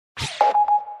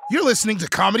You're listening to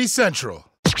Comedy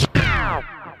Central.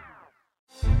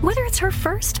 Whether it's her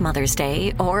first Mother's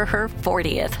Day or her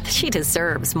 40th, she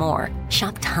deserves more.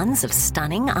 Shop tons of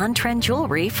stunning on-trend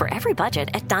jewelry for every budget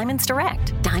at Diamonds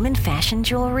Direct. Diamond fashion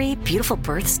jewelry, beautiful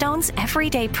birthstones,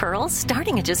 everyday pearls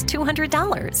starting at just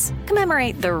 $200.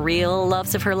 Commemorate the real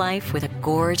loves of her life with a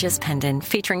gorgeous pendant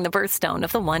featuring the birthstone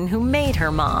of the one who made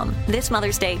her mom. This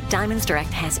Mother's Day, Diamonds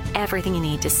Direct has everything you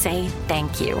need to say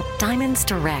thank you. Diamonds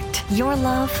Direct. Your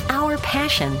love, our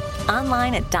passion.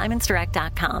 Online at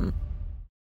diamondsdirect.com.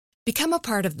 Become a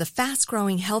part of the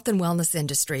fast-growing health and wellness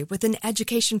industry with an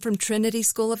education from Trinity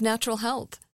School of Natural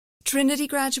Health. Trinity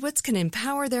graduates can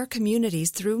empower their communities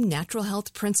through natural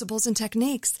health principles and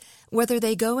techniques, whether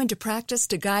they go into practice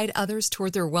to guide others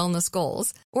toward their wellness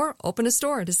goals or open a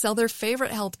store to sell their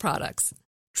favorite health products.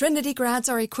 Trinity grads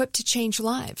are equipped to change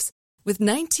lives with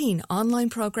 19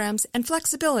 online programs and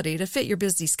flexibility to fit your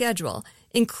busy schedule,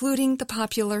 including the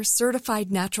popular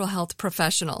Certified Natural Health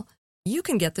Professional. You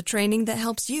can get the training that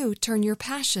helps you turn your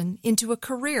passion into a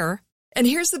career. And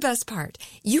here's the best part.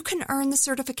 You can earn the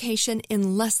certification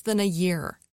in less than a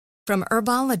year. From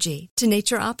herbology to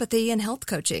naturopathy and health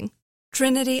coaching,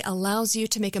 Trinity allows you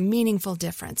to make a meaningful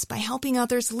difference by helping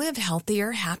others live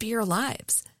healthier, happier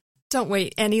lives. Don't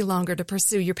wait any longer to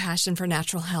pursue your passion for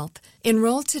natural health.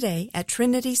 Enroll today at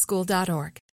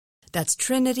trinityschool.org. That's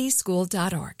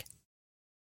trinityschool.org.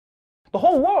 The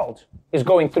whole world is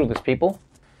going through this, people.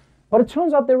 But it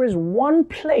turns out there is one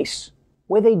place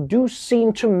where they do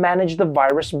seem to manage the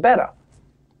virus better.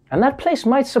 And that place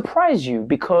might surprise you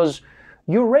because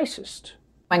you're racist.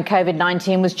 When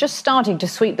COVID-19 was just starting to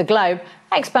sweep the globe,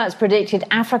 experts predicted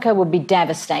Africa would be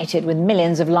devastated with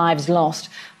millions of lives lost.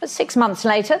 But 6 months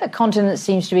later, the continent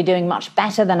seems to be doing much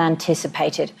better than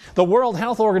anticipated. The World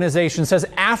Health Organization says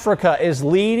Africa is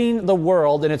leading the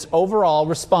world in its overall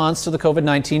response to the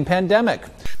COVID-19 pandemic.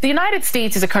 The United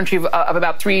States is a country of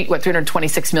about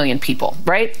 326 million people,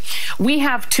 right? We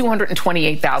have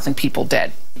 228,000 people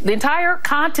dead. The entire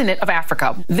continent of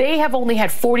Africa, they have only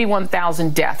had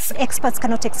 41,000 deaths. Experts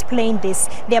cannot explain this.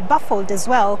 They are baffled as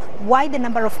well why the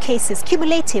number of cases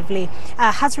cumulatively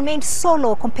has remained so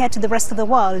low compared to the rest of the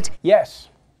world. Yes,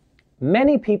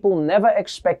 many people never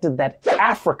expected that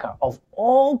Africa, of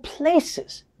all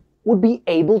places, would be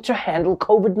able to handle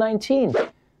COVID-19.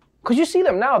 Because you see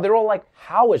them now, they're all like,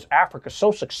 how is Africa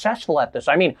so successful at this?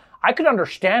 I mean, I could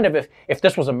understand if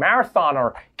this was a marathon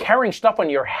or carrying stuff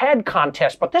on your head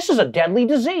contest, but this is a deadly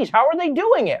disease. How are they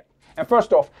doing it? And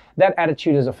first off, that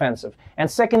attitude is offensive.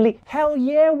 And secondly, hell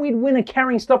yeah, we'd win a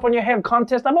carrying stuff on your head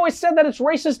contest. I've always said that it's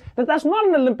racist, that that's not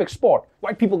an Olympic sport.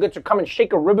 White people get to come and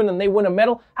shake a ribbon and they win a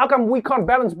medal. How come we can't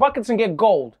balance buckets and get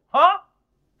gold? Huh?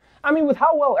 I mean, with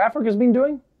how well Africa's been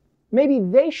doing, maybe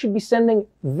they should be sending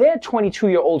their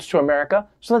 22-year-olds to America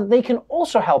so that they can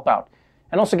also help out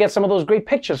and also get some of those great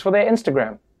pictures for their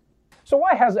Instagram. So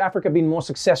why has Africa been more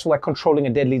successful at controlling a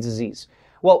deadly disease?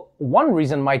 Well, one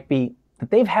reason might be that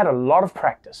they've had a lot of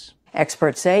practice.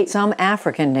 Experts say some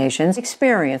African nations'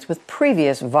 experience with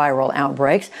previous viral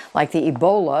outbreaks, like the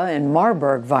Ebola and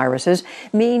Marburg viruses,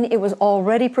 mean it was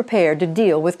already prepared to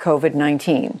deal with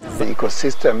COVID-19. The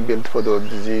ecosystem built for the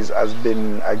disease has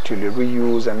been actually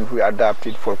reused and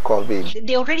readapted for COVID.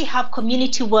 They already have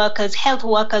community workers, health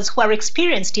workers who are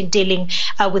experienced in dealing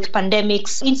with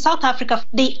pandemics. In South Africa,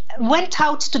 they went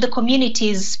out to the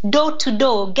communities, door to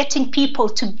door, getting people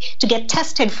to get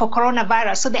tested for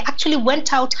coronavirus. So they actually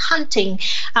went out hunting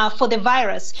for the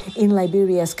virus. In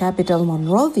Liberia's capital,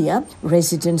 Monrovia,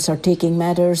 residents are taking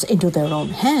matters into their own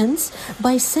hands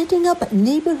by setting up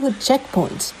neighborhood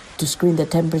checkpoints to screen the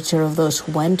temperature of those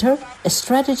who enter, a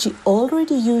strategy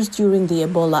already used during the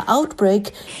Ebola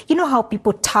outbreak. You know how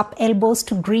people tap elbows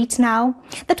to greet now?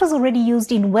 That was already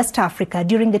used in West Africa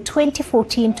during the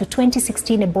 2014 to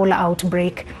 2016 Ebola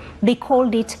outbreak. They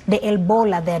called it the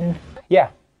Ebola then. Yeah,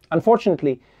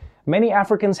 unfortunately, many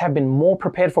Africans have been more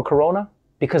prepared for corona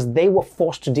because they were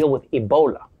forced to deal with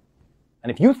Ebola.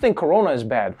 And if you think corona is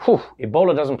bad,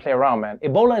 Ebola doesn't play around, man.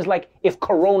 Ebola is like if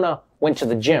corona went to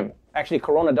the gym. Actually,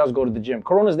 corona does go to the gym.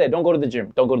 Corona's there. Don't go to the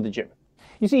gym. Don't go to the gym.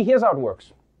 You see, here's how it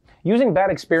works. Using bad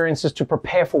experiences to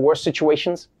prepare for worse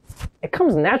situations, it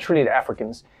comes naturally to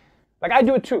Africans. Like, I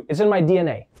do it too. It's in my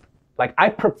DNA. Like, I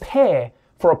prepare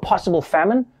for a possible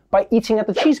famine by eating at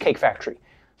the Cheesecake Factory.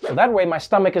 So that way my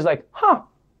stomach is like,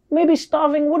 maybe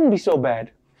starving wouldn't be so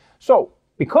bad. So,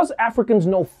 because Africans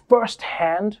know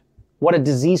firsthand what a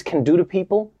disease can do to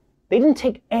people, they didn't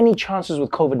take any chances with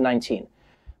COVID-19.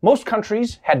 Most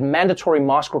countries had mandatory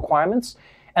mask requirements,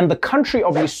 and the country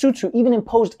of Lesotho even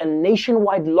imposed a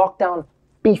nationwide lockdown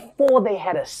before they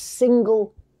had a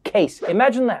single case.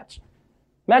 Imagine that.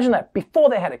 Imagine that, before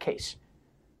they had a case.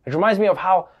 It reminds me of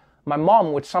how my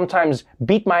mom would sometimes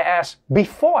beat my ass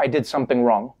before I did something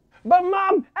wrong. But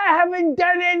Mom, I haven't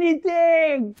done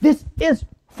anything. This is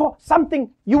for something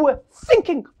you were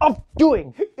thinking of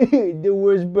doing. The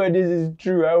worst part is it's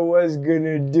true, I was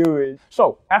gonna do it.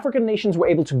 So, African nations were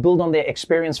able to build on their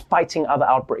experience fighting other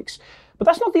outbreaks. But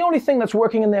that's not the only thing that's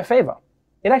working in their favor.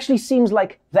 It actually seems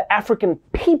like the African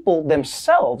people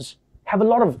themselves have a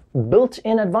lot of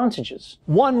built-in advantages.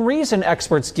 One reason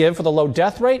experts give for the low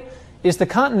death rate is the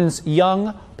continent's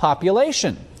young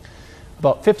population.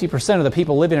 About 50% of the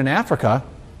people living in Africa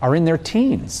are in their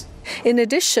teens. In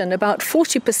addition, about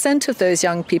 40% of those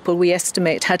young people, we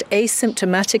estimate, had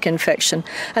asymptomatic infection,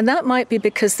 and that might be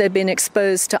because they've been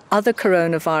exposed to other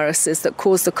coronaviruses that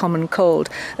cause the common cold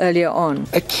earlier on.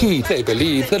 A key, they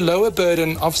believe, the lower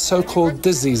burden of so-called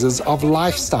diseases of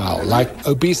lifestyle, like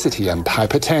obesity and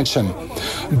hypertension.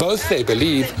 Both, they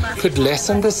believe, could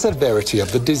lessen the severity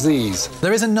of the disease.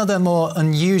 There is another more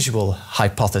unusual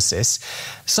hypothesis.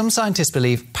 Some scientists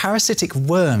believe parasitic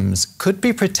worms could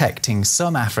be protecting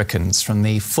some Africans from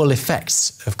the full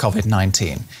effects of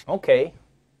COVID-19. Okay,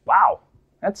 wow,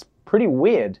 that's pretty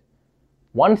weird.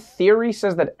 One theory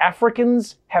says that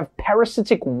Africans have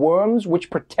parasitic worms which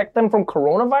protect them from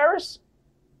coronavirus?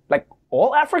 Like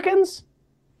all Africans?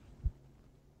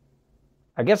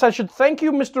 I guess I should thank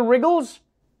you, Mr. Wriggles.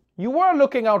 You were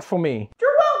looking out for me.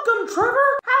 You're welcome, Trevor.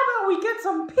 How about we get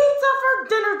some pizza for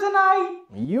dinner tonight?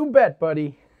 You bet,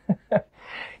 buddy.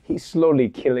 He's slowly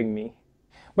killing me.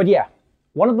 But yeah,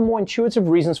 one of the more intuitive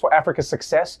reasons for Africa's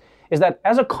success is that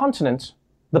as a continent,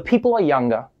 the people are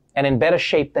younger and in better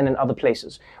shape than in other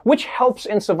places, which helps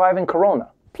in surviving corona.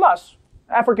 Plus,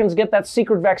 Africans get that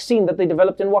secret vaccine that they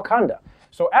developed in Wakanda.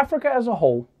 So Africa as a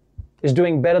whole is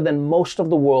doing better than most of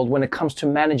the world when it comes to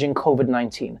managing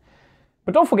COVID-19.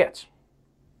 But don't forget,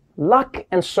 luck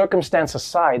and circumstance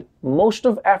aside, most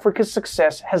of Africa's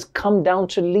success has come down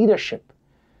to leadership.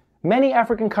 Many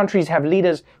African countries have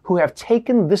leaders who have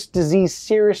taken this disease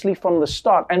seriously from the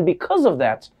start, and because of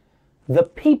that, the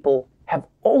people have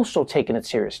also taken it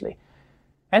seriously.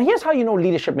 And here's how you know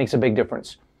leadership makes a big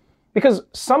difference. Because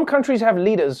some countries have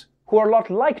leaders who are a lot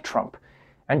like Trump,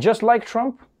 and just like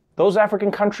Trump, those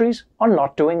African countries are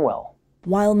not doing well.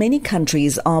 While many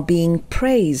countries are being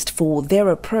praised for their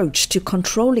approach to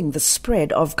controlling the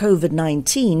spread of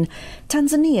COVID-19,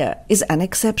 Tanzania is an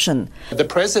exception. The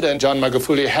president, John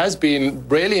Magufuli, has been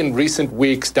really in recent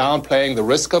weeks downplaying the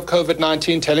risk of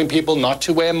COVID-19, telling people not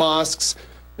to wear masks.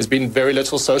 There's been very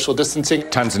little social distancing.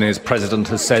 Tanzania's president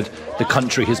has said the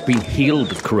country has been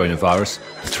healed of coronavirus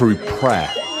through prayer.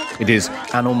 It is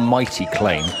an almighty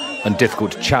claim and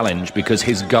difficult to challenge because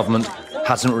his government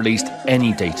hasn't released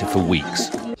any data for weeks.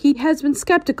 He has been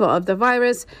skeptical of the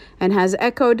virus and has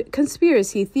echoed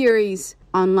conspiracy theories.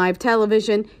 On live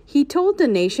television, he told the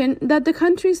nation that the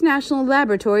country's national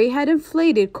laboratory had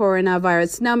inflated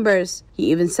coronavirus numbers. He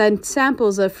even sent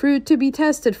samples of fruit to be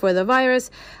tested for the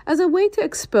virus as a way to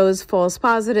expose false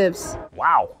positives.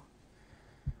 Wow.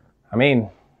 I mean,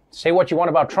 say what you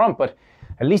want about Trump, but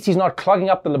at least he's not clogging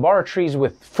up the laboratories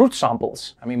with fruit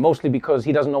samples. I mean, mostly because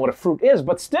he doesn't know what a fruit is,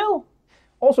 but still.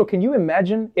 Also, can you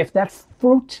imagine if that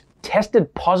fruit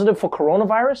tested positive for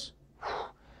coronavirus?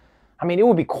 I mean, it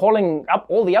would be calling up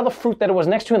all the other fruit that it was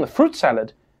next to in the fruit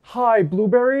salad. Hi,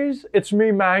 blueberries. It's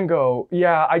me, Mango.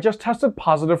 Yeah, I just tested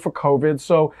positive for COVID,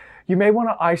 so you may want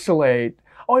to isolate.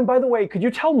 Oh, and by the way, could you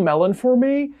tell Melon for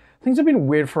me? Things have been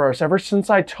weird for us ever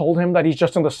since I told him that he's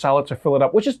just in the salad to fill it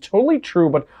up, which is totally true,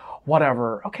 but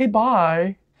whatever. Okay,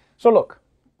 bye. So look,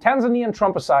 Tanzania and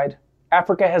Trump aside,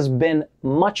 Africa has been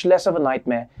much less of a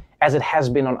nightmare as it has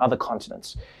been on other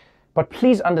continents. But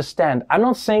please understand, I'm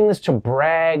not saying this to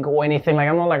brag or anything.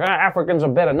 I'm not like, Africans are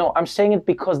better. No, I'm saying it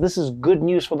because this is good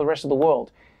news for the rest of the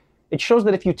world. It shows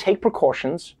that if you take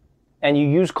precautions and you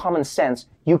use common sense,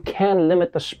 you can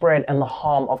limit the spread and the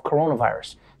harm of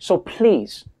coronavirus. So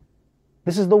please,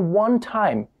 this is the one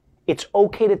time it's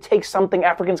okay to take something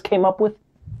Africans came up with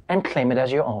and claim it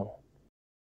as your own.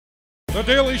 The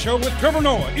Daily Show with Trevor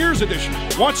Noah, Ears Edition.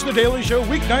 Watch The Daily Show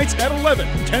weeknights at 11,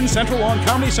 10 Central on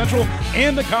Comedy Central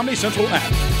and the Comedy Central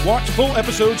app. Watch full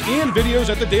episodes and videos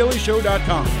at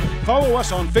thedailyshow.com. Follow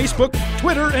us on Facebook,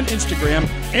 Twitter, and Instagram,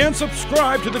 and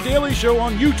subscribe to The Daily Show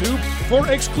on YouTube for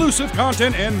exclusive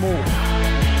content and more.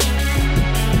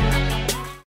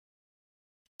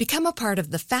 Become a part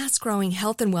of the fast-growing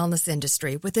health and wellness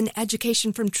industry with an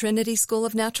education from Trinity School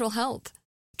of Natural Health.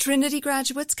 Trinity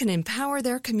graduates can empower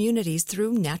their communities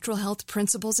through natural health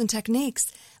principles and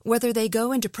techniques, whether they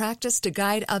go into practice to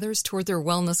guide others toward their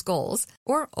wellness goals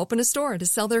or open a store to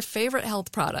sell their favorite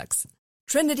health products.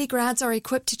 Trinity grads are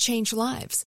equipped to change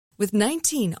lives. With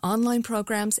 19 online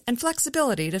programs and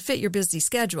flexibility to fit your busy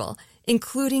schedule,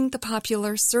 including the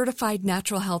popular Certified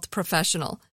Natural Health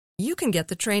Professional, you can get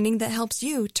the training that helps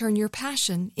you turn your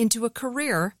passion into a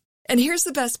career. And here's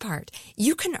the best part.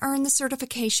 You can earn the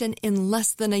certification in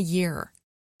less than a year.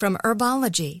 From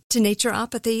herbology to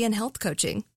naturopathy and health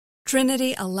coaching,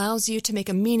 Trinity allows you to make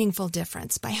a meaningful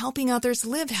difference by helping others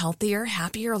live healthier,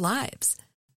 happier lives.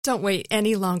 Don't wait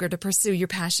any longer to pursue your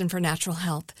passion for natural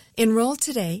health. Enroll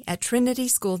today at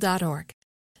trinityschool.org.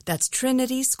 That's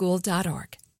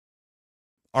trinityschool.org.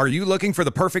 Are you looking for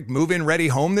the perfect move-in ready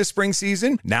home this spring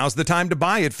season? Now's the time to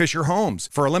buy at Fisher Homes.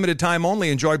 For a limited time only,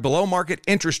 enjoy below-market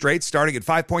interest rates starting at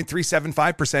 5.375%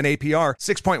 APR,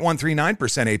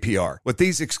 6.139% APR. With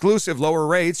these exclusive lower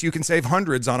rates, you can save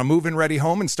hundreds on a move-in ready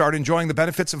home and start enjoying the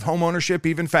benefits of home ownership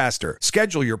even faster.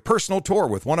 Schedule your personal tour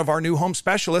with one of our new home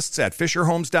specialists at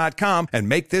FisherHomes.com and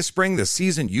make this spring the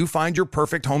season you find your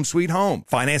perfect home sweet home.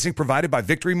 Financing provided by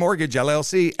Victory Mortgage,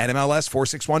 LLC, NMLS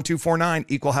 461249,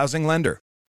 Equal Housing Lender.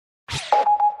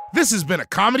 This has been a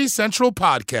Comedy Central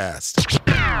podcast.